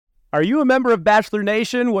Are you a member of Bachelor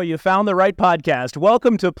Nation? Well, you found the right podcast.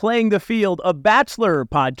 Welcome to Playing the Field, a Bachelor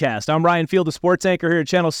podcast. I'm Ryan Field, a sports anchor here at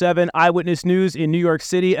Channel 7, Eyewitness News in New York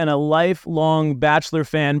City, and a lifelong Bachelor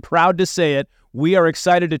fan. Proud to say it. We are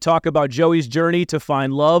excited to talk about Joey's journey to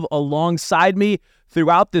find love. Alongside me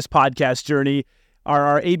throughout this podcast journey are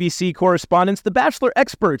our ABC correspondents, the Bachelor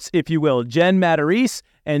experts, if you will, Jen Matarese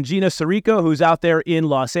and Gina Sirico, who's out there in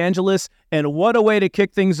Los Angeles. And what a way to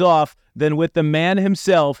kick things off than with the man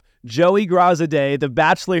himself, Joey Graziadei, the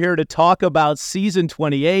Bachelor, here to talk about season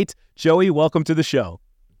 28. Joey, welcome to the show.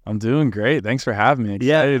 I'm doing great. Thanks for having me.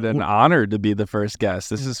 Excited and honored to be the first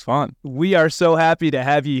guest. This is fun. We are so happy to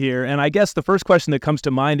have you here. And I guess the first question that comes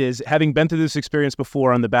to mind is, having been through this experience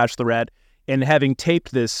before on The Bachelorette and having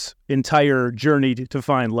taped this entire journey to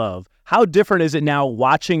find love, how different is it now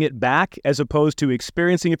watching it back as opposed to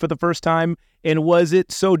experiencing it for the first time? And was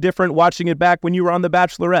it so different watching it back when you were on The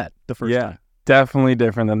Bachelorette the first time? Definitely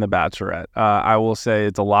different than The Bachelorette. I will say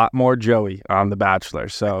it's a lot more Joey on The Bachelor.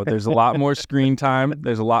 So there's a lot more screen time.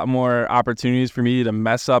 There's a lot more opportunities for me to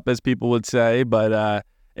mess up, as people would say. But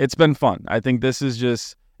it's been fun. I think this is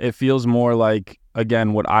just, it feels more like,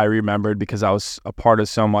 again, what I remembered because I was a part of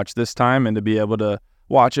so much this time. And to be able to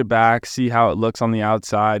watch it back, see how it looks on the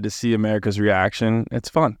outside, to see America's reaction, it's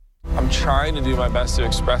fun. I'm trying to do my best to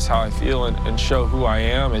express how I feel and show who I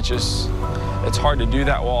am. It's hard to do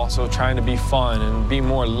that while also trying to be fun and be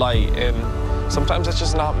more light. And sometimes that's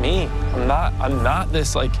just not me. I'm not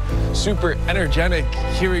this like super energetic,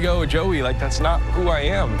 here we go, Joey. Like, that's not who I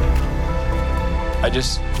am. I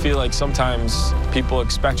just feel like sometimes people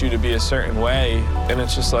expect you to be a certain way, and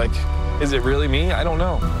it's just like, is it really me? I don't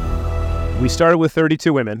know. We started with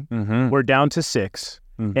 32 women. Mm-hmm. We're down to 6.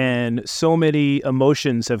 Mm-hmm. And so many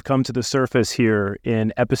emotions have come to the surface here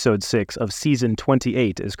in episode 6 of season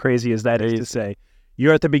 28, as crazy as that is to say.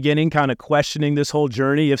 You're at the beginning kind of questioning this whole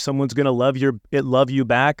journey. If someone's going to love you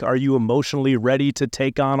back, are you emotionally ready to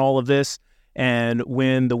take on all of this? And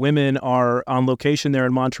when the women are on location there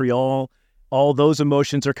in Montreal, all those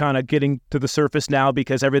emotions are kind of getting to the surface now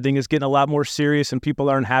because everything is getting a lot more serious and people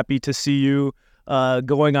aren't happy to see you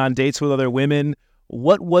going on dates with other women.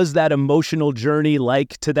 What was that emotional journey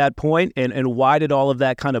like to that point, and why did all of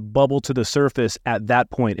that kind of bubble to the surface at that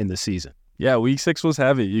point in the season? Yeah, week 6 was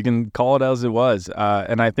heavy. You can call it as it was.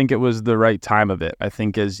 And I think it was the right time of it. I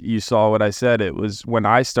think, as you saw what I said, it was when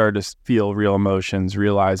I started to feel real emotions,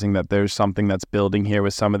 realizing that there's something that's building here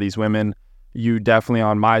with some of these women. You definitely,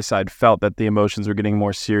 on my side, felt that the emotions were getting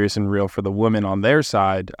more serious and real for the women on their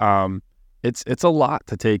side. It's a lot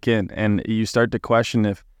to take in, and you start to question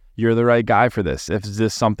if you're the right guy for this. If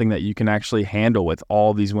this something that you can actually handle with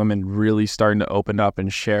all these women really starting to open up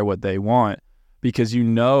and share what they want, because you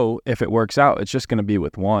know if it works out, it's just going to be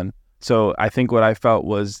with one. So I think what I felt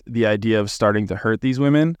was the idea of starting to hurt these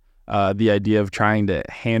women, the idea of trying to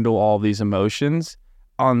handle all these emotions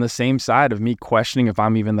on the same side of me questioning if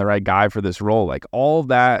I'm even the right guy for this role. Like, all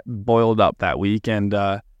that boiled up that week, and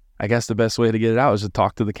I guess the best way to get it out is to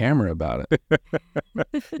talk to the camera about it.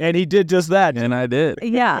 And he did just that. And I did.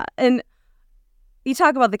 Yeah. And you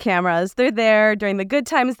talk about the cameras. They're there during the good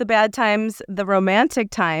times, the bad times, the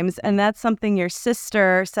romantic times. And that's something your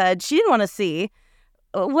sister said she didn't want to see.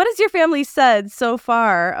 What has your family said so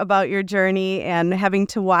far about your journey and having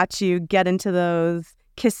to watch you get into those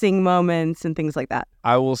kissing moments and things like that?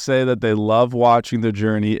 I will say that they love watching the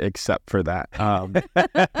journey except for that.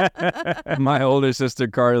 My older sister,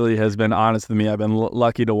 Carly, has been honest with me. I've been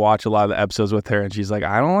lucky to watch a lot of the episodes with her, and she's like,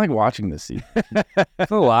 I don't like watching this season.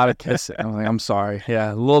 It's a lot of kissing. I'm like, I'm sorry.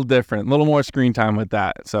 Yeah, a little different, a little more screen time with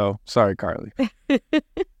that. So sorry, Carly.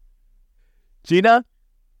 Gina?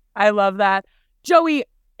 I love that. Joey,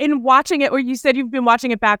 in watching it, or you said you've been watching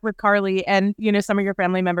it back with Carly and, some of your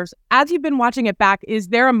family members, as you've been watching it back, is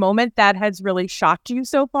there a moment that has really shocked you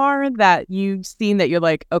so far that you've seen that you're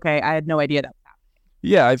like, okay, I had no idea that was happening?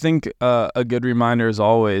 Yeah, I think a good reminder, as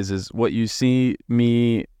always, is what you see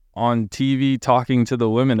me on TV talking to the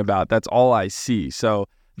women about. That's all I see. So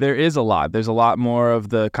there is a lot. There's a lot more of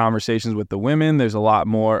the conversations with the women. There's a lot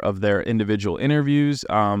more of their individual interviews.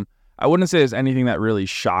 I wouldn't say there's anything that really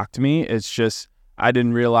shocked me. It's just, I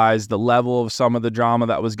didn't realize the level of some of the drama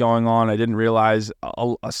that was going on. I didn't realize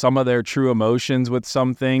some of their true emotions with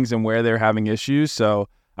some things and where they're having issues. So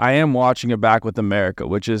I am watching it back with America,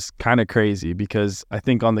 which is kind of crazy because I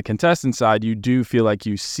think on the contestant side, you do feel like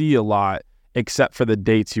you see a lot, except for the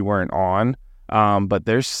dates you weren't on. But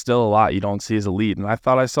there's still a lot you don't see as a lead. And I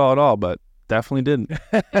thought I saw it all, but definitely didn't.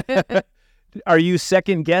 Are you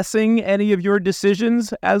second guessing any of your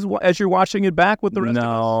decisions as you're watching it back with the rest of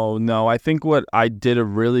us? No. I think what I did a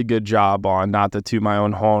really good job on, not to toot my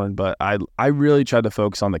own horn, but I really tried to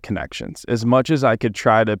focus on the connections. As much as I could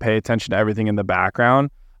try to pay attention to everything in the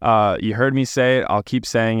background, you heard me say it, I'll keep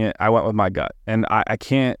saying it, I went with my gut. And I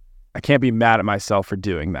can't be mad at myself for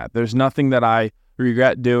doing that. There's nothing that I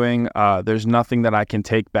regret doing. There's nothing that I can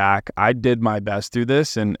take back. I did my best through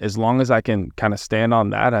this, and as long as I can kind of stand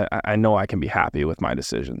on that, I know I can be happy with my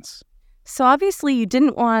decisions. So obviously you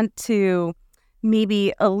didn't want to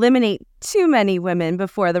maybe eliminate too many women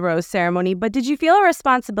before the rose ceremony, but did you feel a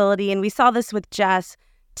responsibility, and we saw this with Jess,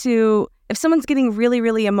 to, if someone's getting really,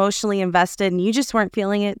 really emotionally invested and you just weren't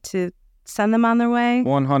feeling it, to send them on their way?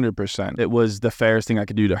 100%. It was the fairest thing I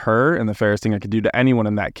could do to her and the fairest thing I could do to anyone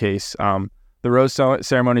in that case. The rose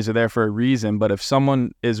ceremonies are there for a reason, but if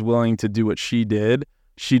someone is willing to do what she did,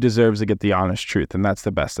 she deserves to get the honest truth, and that's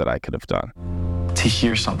the best that I could have done. To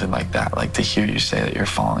hear something like that, like to hear you say that you're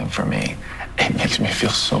falling for me, it makes me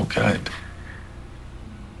feel so good.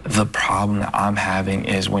 The problem that I'm having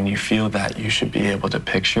is when you feel that, you should be able to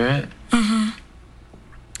picture it. Mm-hmm.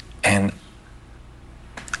 And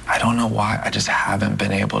I don't know why, I just haven't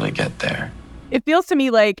been able to get there. It feels to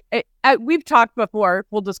me like we've talked before,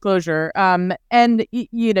 full disclosure, and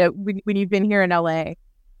you know, when you've been here in LA,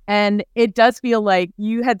 and it does feel like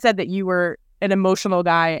you had said that you were an emotional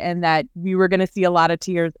guy and that we were going to see a lot of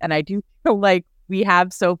tears, and I do feel like we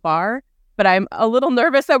have so far, but I'm a little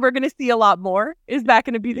nervous that we're going to see a lot more. Is that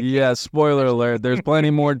going to be the case? Yeah, spoiler alert, there's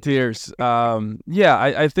plenty more tears.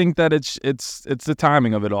 I think that it's the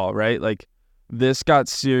timing of it all, right? Like, this got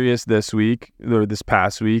serious this week, or this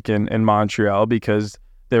past week in Montreal, because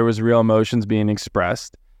there was real emotions being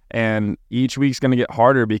expressed. And each week's going to get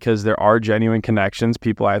harder because there are genuine connections,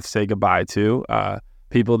 people I have to say goodbye to,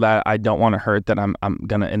 people that I don't want to hurt, that I'm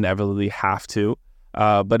going to inevitably have to.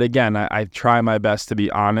 But again, I try my best to be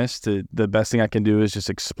honest. The best thing I can do is just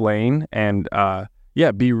explain and,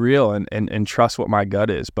 be real and trust what my gut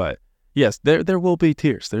is. But yes, there will be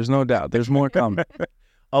tears. There's no doubt. There's more coming.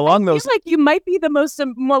 Along those, like you might be one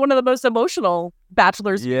of the most emotional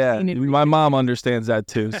bachelors. Yeah, my mom understands that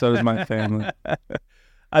too. So does my family.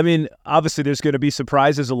 I mean, obviously there's going to be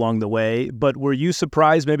surprises along the way, but were you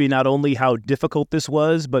surprised maybe not only how difficult this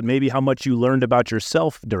was, but maybe how much you learned about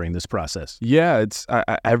yourself during this process? Yeah, it's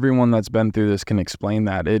everyone that's been through this can explain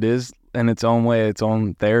that. It is in its own way, its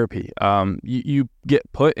own therapy. You get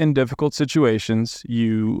put in difficult situations.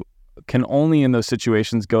 You can only in those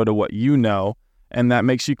situations go to what you know. And that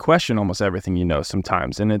makes you question almost everything you know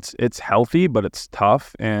sometimes. And it's healthy, but it's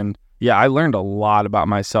tough. And yeah, I learned a lot about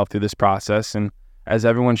myself through this process. And as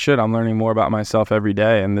everyone should, I'm learning more about myself every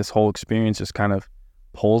day. And this whole experience just kind of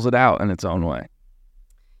pulls it out in its own way.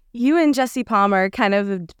 You and Jesse Palmer kind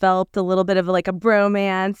of developed a little bit of like a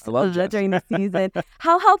bromance during the season.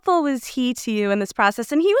 How helpful was he to you in this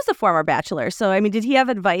process? And he was a former Bachelor. So, I mean, did he have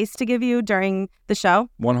advice to give you during the show?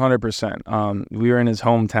 100%. We were in his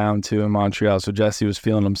hometown, too, in Montreal. So Jesse was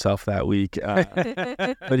feeling himself that week.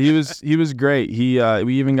 But he was great.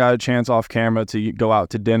 We even got a chance off camera to go out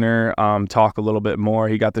to dinner, talk a little bit more.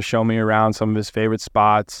 He got to show me around some of his favorite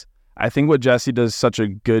spots. I think what Jesse does such a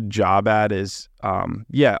good job at is,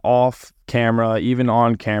 off camera, even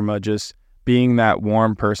on camera, just being that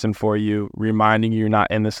warm person for you, reminding you you're not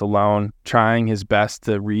in this alone, trying his best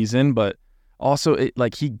to reason, but also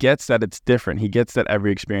he gets that it's different. He gets that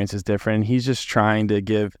every experience is different. And he's just trying to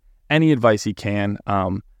give any advice he can.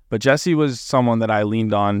 But Jesse was someone that I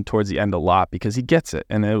leaned on towards the end a lot because he gets it.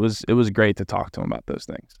 And it was great to talk to him about those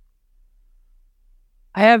things.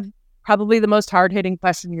 I have probably the most hard-hitting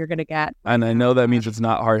question you're going to get. And I know that means it's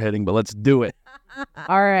not hard-hitting, but let's do it.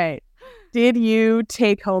 All right. Did you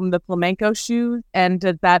take home the flamenco shoes? And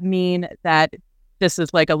does that mean that this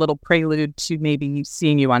is like a little prelude to maybe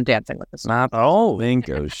seeing you on Dancing with the Stars? Not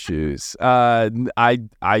flamenco shoes. I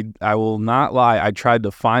will not lie. I tried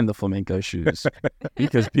to find the flamenco shoes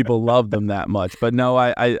because people love them that much. But no,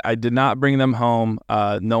 I did not bring them home.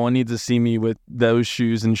 No one needs to see me with those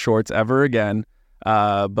shoes and shorts ever again.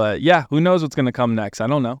 But yeah, who knows what's going to come next? I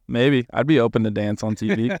don't know. Maybe. I'd be open to dance on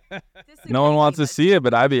TV. No one wants to see it,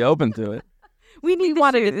 but I'd be open to it. We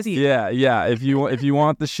wanted to see it. Yeah. If you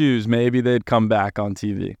want the shoes, maybe they'd come back on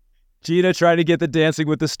TV. Gina trying to get the Dancing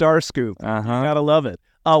with the Stars scoop. Gotta love it.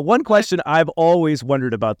 One question I've always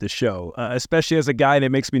wondered about this show, especially as a guy, and it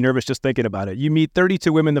makes me nervous just thinking about it. You meet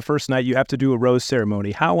 32 women the first night. You have to do a rose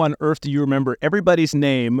ceremony. How on earth do you remember everybody's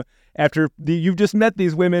name after you've just met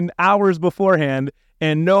these women hours beforehand?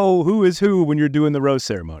 and know who is who when you're doing the rose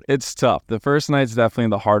ceremony? It's tough. The first night's definitely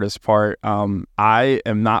the hardest part. I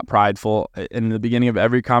am not prideful. In the beginning of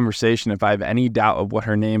every conversation, if I have any doubt of what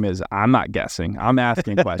her name is, I'm not guessing. I'm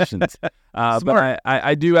asking questions. But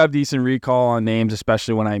I do have decent recall on names,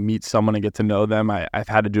 especially when I meet someone and get to know them. I've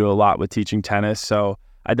had to do a lot with teaching tennis, so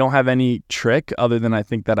I don't have any trick other than I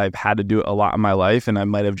think that I've had to do it a lot in my life, and I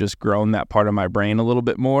might have just grown that part of my brain a little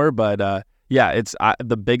bit more. But yeah, it's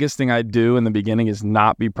the biggest thing I do in the beginning is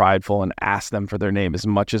not be prideful and ask them for their name as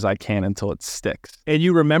much as I can until it sticks. And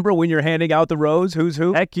you remember when you're handing out the rose, who's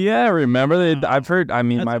who? Heck yeah, I remember. I've heard,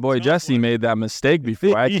 my boy Jesse made that mistake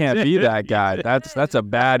before. I can't be that guy. That's a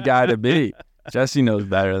bad guy to be. Jesse knows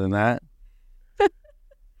better than that.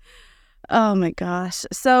 Oh my gosh.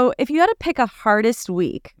 So if you had to pick a hardest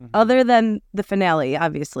week, other than the finale,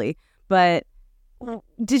 obviously, but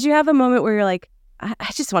did you have a moment where you're like,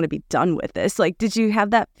 I just want to be done with this? Like, did you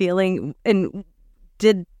have that feeling? And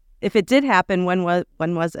if it did happen, when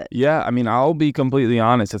was it? Yeah, I'll be completely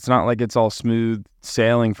honest. It's not like it's all smooth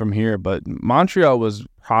sailing from here, but Montreal was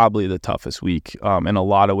probably the toughest week in a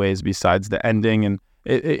lot of ways besides the ending, and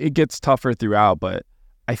it gets tougher throughout, but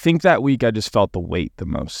I think that week I just felt the weight the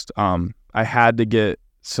most. I had to get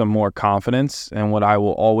some more confidence, and what I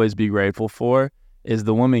will always be grateful for is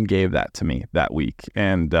the woman gave that to me that week,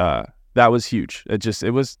 and that was huge.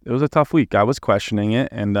 It was a tough week. I was questioning it,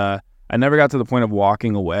 and I never got to the point of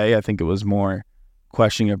walking away. I think it was more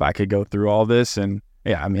questioning if I could go through all this, and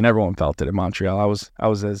yeah, everyone felt it in Montreal. I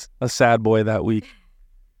was as a sad boy that week.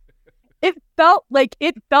 It felt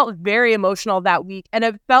very emotional that week, and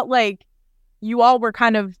it felt like you all were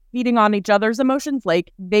kind of feeding on each other's emotions.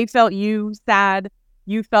 Like, they felt you sad,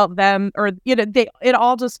 you felt them, or it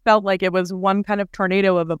all just felt like it was one kind of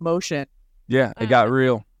tornado of emotion. Yeah, it got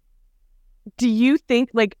real. Do you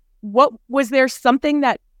think, what was there something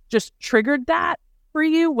that just triggered that for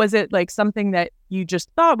you? Was it like something that you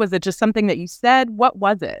just thought? Was it just something that you said? What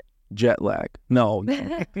was it? Jet lag. No.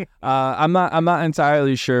 I'm not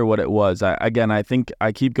entirely sure what it was. I think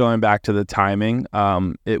I keep going back to the timing.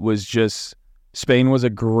 It was just, Spain was a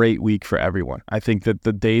great week for everyone. I think that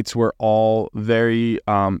the dates were all very,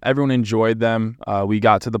 everyone enjoyed them. We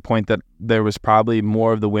got to the point that there was probably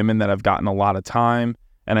more of the women that have gotten a lot of time.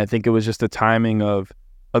 And I think it was just a timing of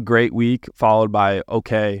a great week followed by,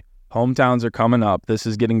 okay, hometowns are coming up. This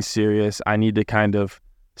is getting serious. I need to kind of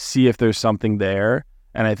see if there's something there.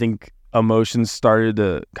 And I think emotions started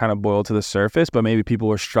to kind of boil to the surface, but maybe people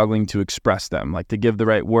were struggling to express them, like to give the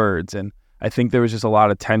right words. And I think there was just a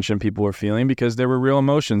lot of tension people were feeling because there were real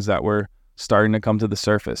emotions that were starting to come to the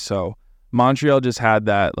surface. So Montreal just had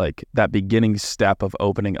that beginning step of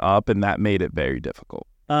opening up, and that made it very difficult.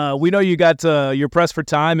 We know you got you're pressed for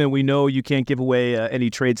time, and we know you can't give away any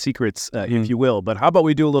trade secrets, if you will. But how about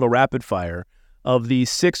we do a little rapid fire? Of the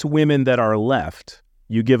 6 women that are left,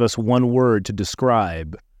 you give us one word to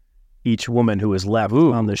describe each woman who is left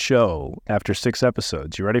on the show after 6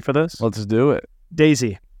 episodes. You ready for this? Let's do it.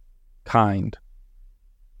 Daisy. Kind.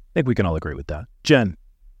 I think we can all agree with that. Jen.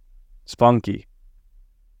 Spunky.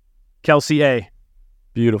 Kelsey A.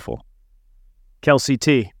 Beautiful. Kelsey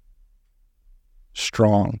T.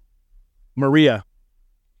 Strong. Maria.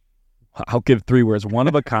 I'll give 3 words. One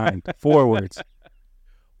of a kind. 4 words.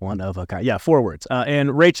 One of a kind. Yeah, 4 words.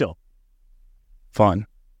 And Rachel. Fun.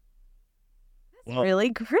 Really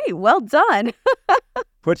great. Well done.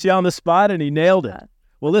 Put you on the spot, and he nailed it.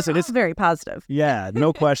 Well, listen, it's very positive. Yeah,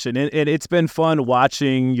 no question. And it's been fun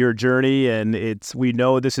watching your journey, and we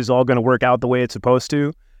know this is all going to work out the way it's supposed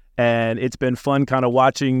to. And it's been fun kind of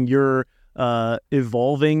watching your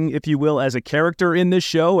evolving, if you will, as a character in this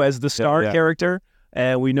show, as the star character.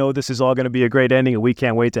 And we know this is all going to be a great ending, and we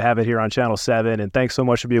can't wait to have it here on Channel 7. And thanks so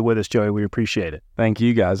much for being with us, Joey. We appreciate it. Thank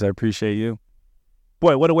you, guys. I appreciate you.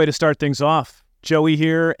 Boy, what a way to start things off. Joey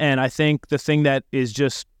here, and I think the thing that is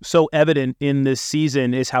just so evident in this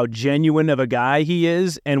season is how genuine of a guy he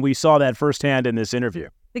is, and we saw that firsthand in this interview.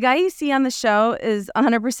 The guy you see on the show is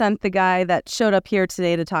 100% the guy that showed up here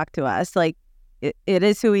today to talk to us. Like, it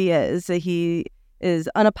is who he is. He is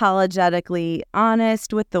unapologetically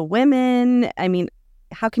honest with the women. I mean,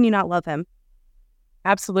 how can you not love him?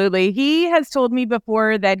 Absolutely. He has told me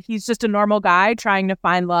before that he's just a normal guy trying to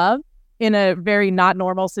find love in a very not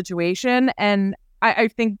normal situation. And I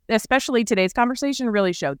think especially today's conversation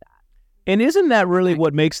really showed that. And isn't that really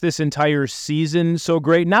what makes this entire season so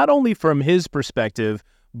great? Not only from his perspective,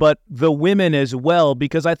 but the women as well,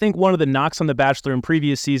 because I think one of the knocks on The Bachelor in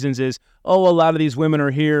previous seasons is, a lot of these women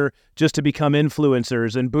are here just to become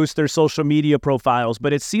influencers and boost their social media profiles.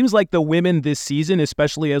 But it seems like the women this season,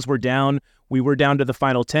 especially as we were down to the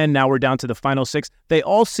final 10, now we're down to the final 6. They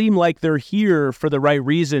all seem like they're here for the right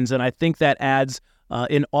reasons, and I think that adds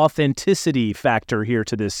an authenticity factor here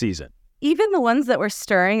to this season. Even the ones that were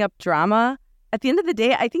stirring up drama, at the end of the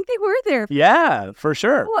day, I think they were there. Yeah, for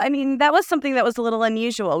sure. Well, I mean, that was something that was a little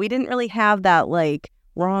unusual. We didn't really have that,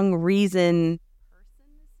 wrong reason person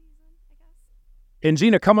this season, I guess. And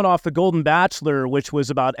Gina, coming off The Golden Bachelor, which was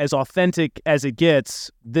about as authentic as it gets,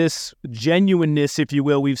 this genuineness, if you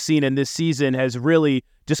will, we've seen in this season has really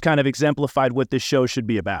just kind of exemplified what this show should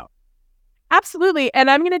be about. Absolutely. And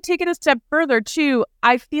I'm going to take it a step further, too.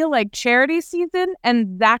 I feel like Charity's season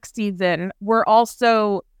and Zach's season were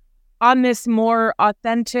also on this more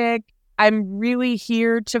authentic, I'm really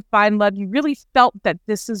here to find love. You really felt that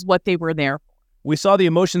this is what they were there for. We saw the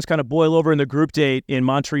emotions kind of boil over in the group date in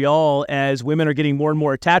Montreal as women are getting more and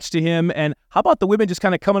more attached to him. And how about the women just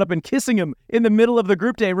kind of coming up and kissing him in the middle of the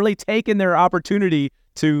group date, really taking their opportunity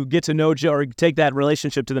to get to know Joe or take that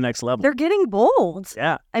relationship to the next level. They're getting bold.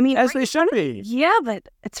 Yeah. I mean, as they should be. Yeah, but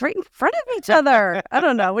it's right in front of each other. I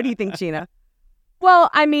don't know. What do you think, Gina?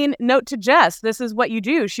 Well, I mean, note to Jess, this is what you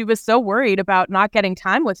do. She was so worried about not getting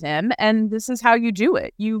time with him, and this is how you do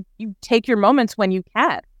it. You take your moments when you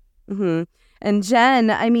can. Mm-hmm. And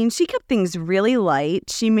Jen, I mean, she kept things really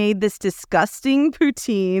light. She made this disgusting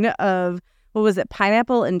poutine of, what was it,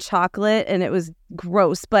 pineapple and chocolate, and it was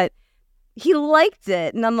gross, but he liked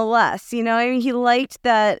it nonetheless. I mean, he liked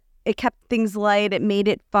that it kept things light. It made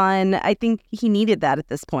it fun. I think he needed that at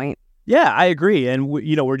this point. Yeah, I agree. And,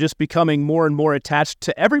 we're just becoming more and more attached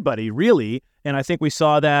to everybody, really. And I think we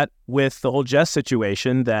saw that with the whole Jess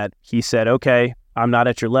situation, that he said, okay, I'm not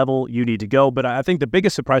at your level. You need to go. But I think the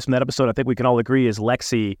biggest surprise from that episode, I think we can all agree, is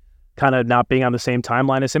Lexi kind of not being on the same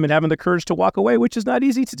timeline as him and having the courage to walk away, which is not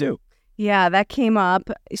easy to do. Yeah, that came up.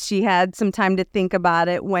 She had some time to think about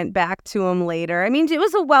it, went back to him later. I mean, it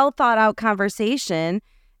was a well thought out conversation.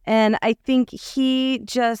 And I think he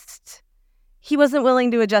wasn't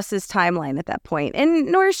willing to adjust his timeline at that point.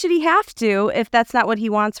 And nor should he have to if that's not what he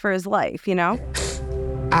wants for his life,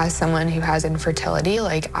 As someone who has infertility,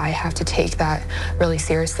 I have to take that really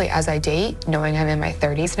seriously as I date, knowing I'm in my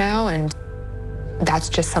 30s now. And that's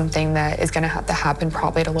just something that is going to have to happen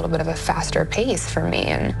probably at a little bit of a faster pace for me.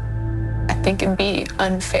 And I think it'd be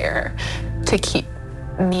unfair to keep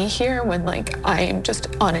me here when I'm just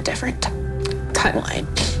on a different timeline.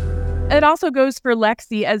 It also goes for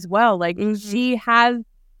Lexi as well. She has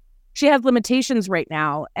limitations right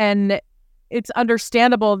now, and it's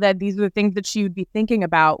understandable that these are the things that she would be thinking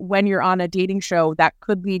about when you're on a dating show that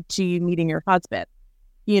could lead to you meeting your husband.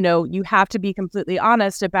 You have to be completely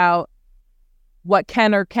honest about what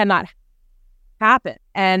can or cannot happen.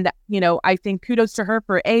 And, I think kudos to her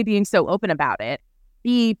for A, being so open about it,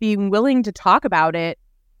 B, being willing to talk about it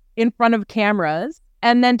in front of cameras,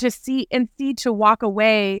 and then to walk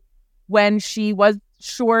away when she was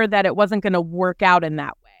sure that it wasn't going to work out in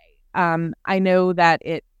that way. I know that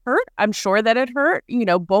it hurt. I'm sure that it hurt,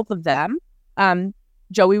 both of them.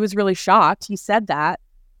 Joey was really shocked. He said that.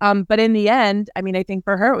 But in the end, I mean, I think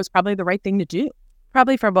for her, it was probably the right thing to do.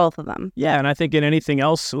 Probably for both of them. Yeah, and I think in anything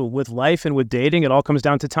else with life and with dating, it all comes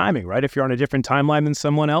down to timing, right? If you're on a different timeline than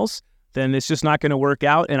someone else, then it's just not going to work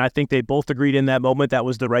out. And I think they both agreed in that moment that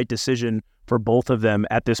was the right decision for both of them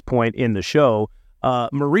at this point in the show.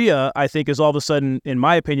 Maria, I think, is all of a sudden, in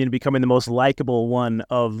my opinion, becoming the most likable one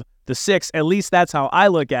of the 6. At least that's how I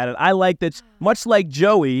look at it. I like that, much like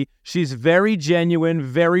Joey, she's very genuine,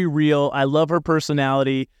 very real. I love her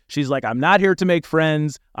personality. She's like, I'm not here to make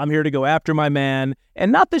friends. I'm here to go after my man.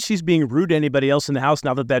 And not that she's being rude to anybody else in the house,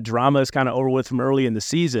 now that drama is kind of over with from early in the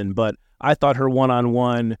season, but I thought her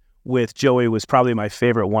one-on-one with Joey was probably my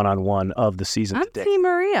favorite one-on-one of the season I'm today. Team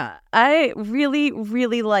Maria. I really,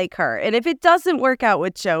 really like her. And if it doesn't work out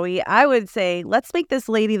with Joey, I would say, let's make this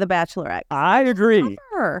lady the Bachelorette. I agree.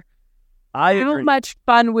 Her. I agree. How much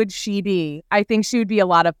fun would she be? I think she would be a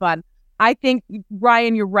lot of fun. I think,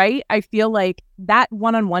 Ryan, you're right. I feel like that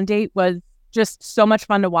one-on-one date was just so much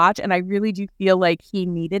fun to watch. And I really do feel like he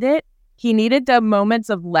needed it. He needed the moments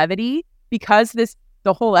of levity because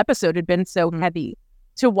the whole episode had been so heavy.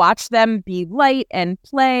 To watch them be light and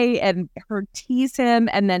play and her tease him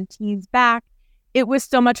and then tease back. it was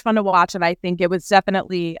so much fun to watch. And I think it was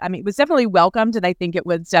definitely welcomed. And I think it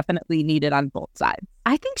was definitely needed on both sides.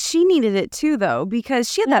 I think she needed it too, though,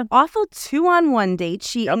 because she had that awful 2-on-1 date.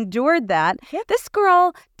 She endured that. Yep. This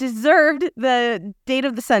girl deserved the date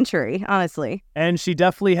of the century, honestly. And she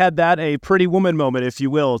definitely had that a pretty woman moment, if you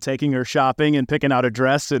will, taking her shopping and picking out a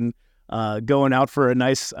dress and going out for a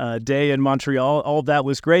nice day in Montreal. All of that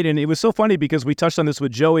was great. And it was so funny because we touched on this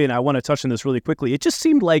with Joey, and I want to touch on this really quickly. It just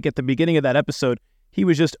seemed like at the beginning of that episode, he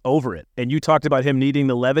was just over it. And you talked about him needing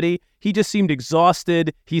the levity. He just seemed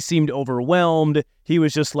exhausted. He seemed overwhelmed. He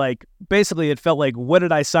was just like, basically, it felt like, what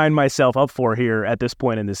did I sign myself up for here at this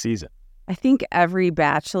point in the season? I think every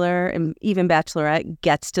Bachelor and even Bachelorette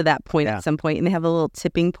gets to that point at some point, and they have a little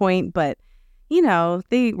tipping point. But, you know,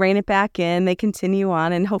 they rein it back in. They continue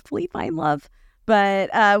on and hopefully find love.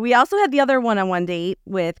 But we also had the other one-on-one date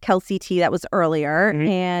with Kelsey T that was earlier. Mm-hmm.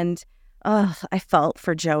 And I felt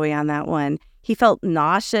for Joey on that one. He felt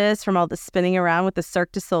nauseous from all the spinning around with the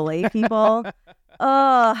Cirque du Soleil people.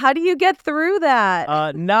 How do you get through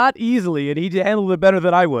that? Not easily, and he handled it better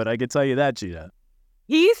than I would. I can tell you that, Gina.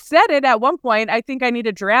 He said it at one point, I think I need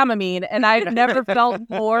a Dramamine, and I never felt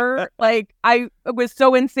more like I was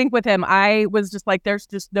so in sync with him. I was just like, there's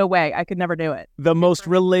just no way. I could never do it. The most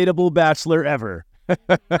relatable Bachelor ever.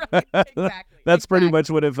 Right, exactly. That's pretty much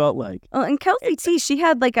what it felt like. Well, and Kelsey T, she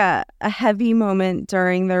had like a heavy moment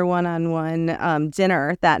during their one-on-one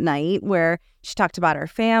dinner that night where she talked about her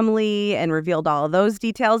family and revealed all of those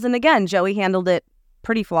details. And again, Joey handled it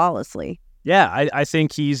pretty flawlessly. Yeah, I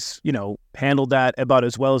think he's, handled that about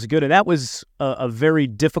as well as good. And that was a very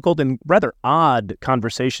difficult and rather odd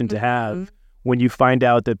conversation to have when you find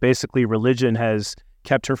out that basically religion has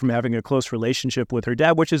kept her from having a close relationship with her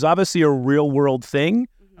dad, which is obviously a real world thing.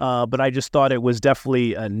 But I just thought it was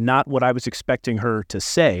definitely not what I was expecting her to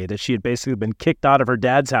say, that she had basically been kicked out of her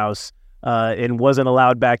dad's house and wasn't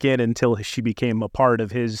allowed back in until she became a part of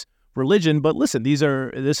his religion. But listen,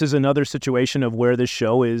 this is another situation of where this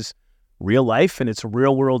show is real life and it's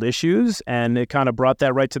real world issues. And it kind of brought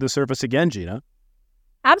that right to the surface again, Gina.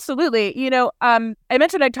 Absolutely. I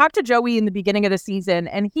mentioned I talked to Joey in the beginning of the season,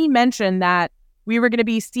 and he mentioned that we were going to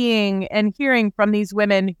be seeing and hearing from these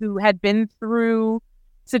women who had been through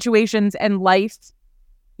situations and life,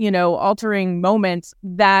 altering moments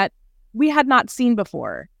that we had not seen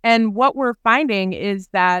before. And what we're finding is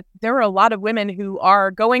that there are a lot of women who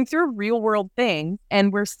are going through real world things,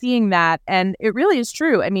 and we're seeing that. And it really is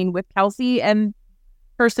true. I mean, with Kelsey and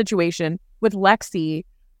her situation, with Lexi,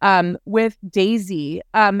 with Daisy,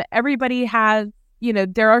 everybody has,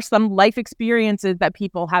 there are some life experiences that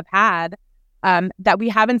people have had that we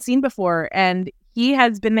haven't seen before. And he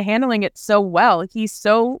has been handling it so well. He's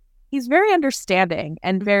very understanding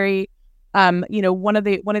and very, one of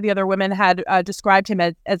the other women had described him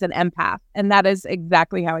as an empath. And that is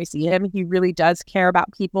exactly how I see him. He really does care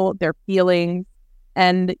about people, their feelings.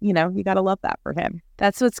 And, you got to love that for him.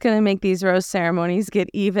 That's what's going to make these rose ceremonies get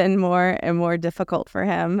even more and more difficult for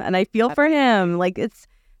him. And I feel for him. Like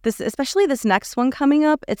especially this next one coming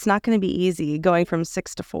up, it's not going to be easy going from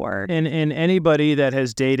 6 to 4. And anybody that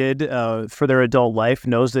has dated for their adult life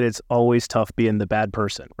knows that it's always tough being the bad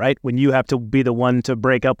person, right? When you have to be the one to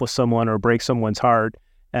break up with someone or break someone's heart,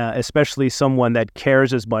 especially someone that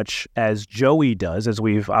cares as much as Joey does, as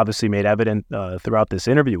we've obviously made evident throughout this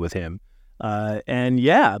interview with him.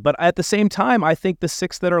 But at the same time, I think the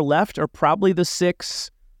 6 that are left are probably the 6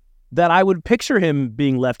 that I would picture him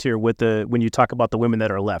being left here with when you talk about the women that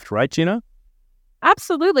are left, right, Gina?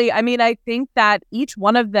 Absolutely. I mean, I think that each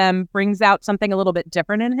one of them brings out something a little bit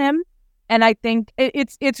different in him. And I think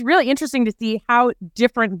it's really interesting to see how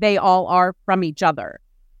different they all are from each other.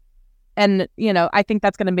 And, I think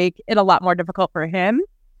that's going to make it a lot more difficult for him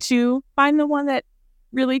to find the one that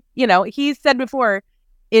really, he said before,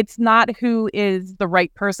 it's not who is the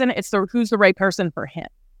right person, it's who's the right person for him.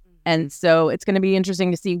 And so it's going to be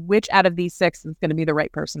interesting to see which out of these 6 is going to be the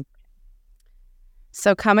right person.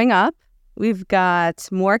 So coming up, we've got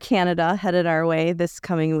more Canada headed our way this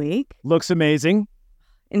coming week. Looks amazing.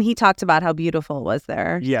 And he talked about how beautiful it was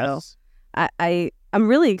there. Yes. So I'm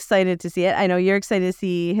really excited to see it. I know you're excited to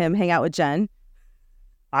see him hang out with Jen.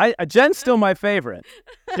 Jen's still my favorite.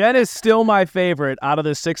 Jen is still my favorite out of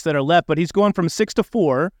the 6 that are left, but he's going from 6 to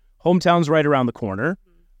 4. Hometown's right around the corner.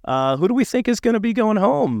 Who do we think is going to be going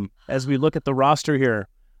home as we look at the roster here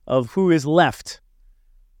of who is left?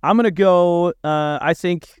 I'm going to go, I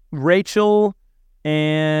think, Rachel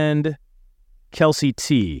and Kelsey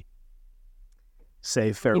T.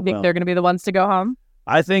 say farewell. You think they're going to be the ones to go home?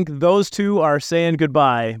 I think those 2 are saying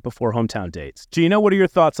goodbye before hometown dates. Gina, what are your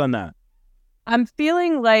thoughts on that? I'm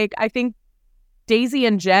feeling like I think Daisy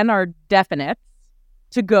and Jen are definite.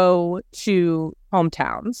 to go to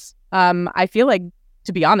hometowns. I feel like,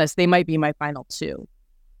 to be honest, they might be my final two.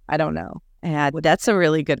 I don't know. Yeah, that's a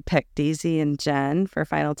really good pick, Daisy and Jen for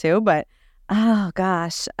final two. But, oh,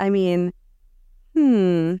 gosh. I mean,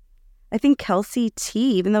 I think Kelsey T,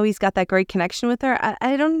 even though he's got that great connection with her,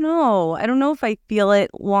 I don't know. I don't know if I feel it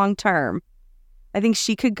long term. I think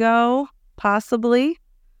she could go, possibly.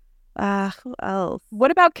 Who else?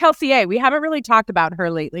 What about Kelsey A? We haven't really talked about her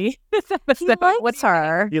lately. He likes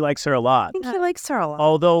her. He likes her a lot. I think he likes her a lot.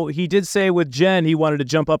 Although he did say with Jen he wanted to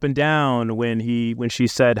jump up and down when she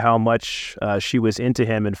said how much she was into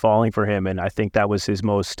him and falling for him, and I think that was his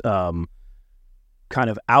most kind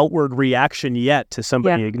of outward reaction yet to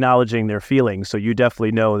somebody acknowledging their feelings. So you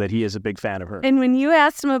definitely know that he is a big fan of her. And when you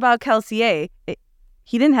asked him about Kelsey A,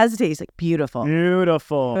 he didn't hesitate. He's like, beautiful.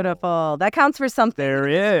 That counts for something. There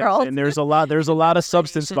is, and there's a lot of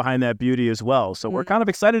substance behind that beauty as well. So we're kind of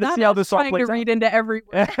excited to see how this all plays out. Read into every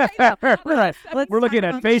word. Right. We're looking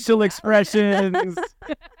at facial expressions.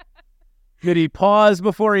 Did he pause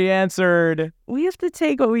before he answered? We have to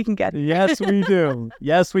take what we can get. Yes, we do.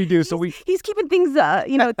 Yes, we do. He's keeping things,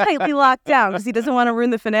 tightly locked down because he doesn't want to ruin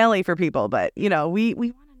the finale for people. But we want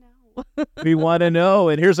to know. We want to know.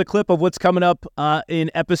 And here's a clip of what's coming up in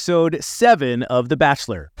episode 7 of The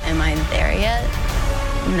Bachelor. Am I there yet?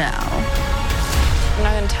 No. I'm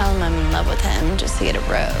not going to tell him I'm in love with him just to get a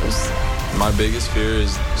rose. My biggest fear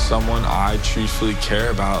is someone I truthfully care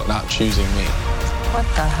about not choosing me. What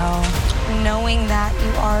the hell? Knowing that you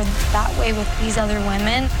are that way with these other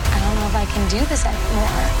women, I don't know if I can do this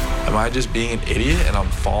anymore. Am I just being an idiot and I'm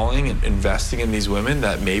falling and investing in these women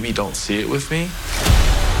that maybe don't see it with me?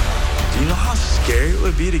 Do you know how scary it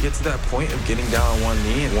would be to get to that point of getting down on one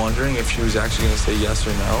knee and wondering if she was actually going to say yes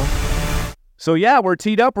or no? So yeah, we're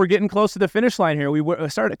teed up. We're getting close to the finish line here.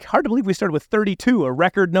 Hard to believe we started with 32, a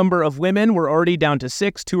record number of women. We're already down to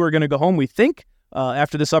 6. 2 are going to go home, we think,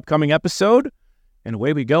 after this upcoming episode. And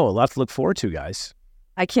away we go. A lot to look forward to, guys.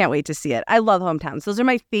 I can't wait to see it. I love hometowns. Those are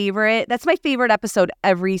my favorite. That's my favorite episode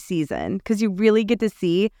every season because you really get to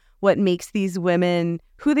see what makes these women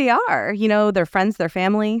who they are. Their friends, their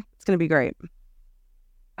family. It's going to be great.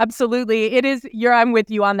 Absolutely. It is. I'm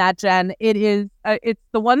with you on that, Jen. It is. It's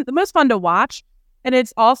the most fun to watch. And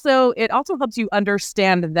it also helps you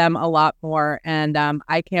understand them a lot more. And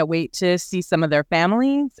I can't wait to see some of their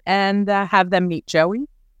families and have them meet Joey.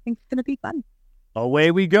 I think it's going to be fun.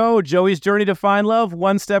 Away we go. Joey's journey to find love,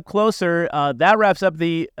 one step closer. That wraps up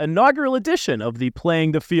the inaugural edition of the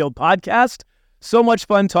Playing the Field podcast. So much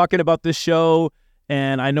fun talking about this show.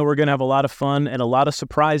 And I know we're going to have a lot of fun and a lot of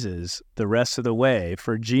surprises the rest of the way.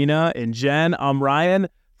 For Gina and Jen, I'm Ryan.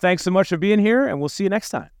 Thanks so much for being here, and we'll see you next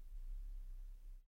time.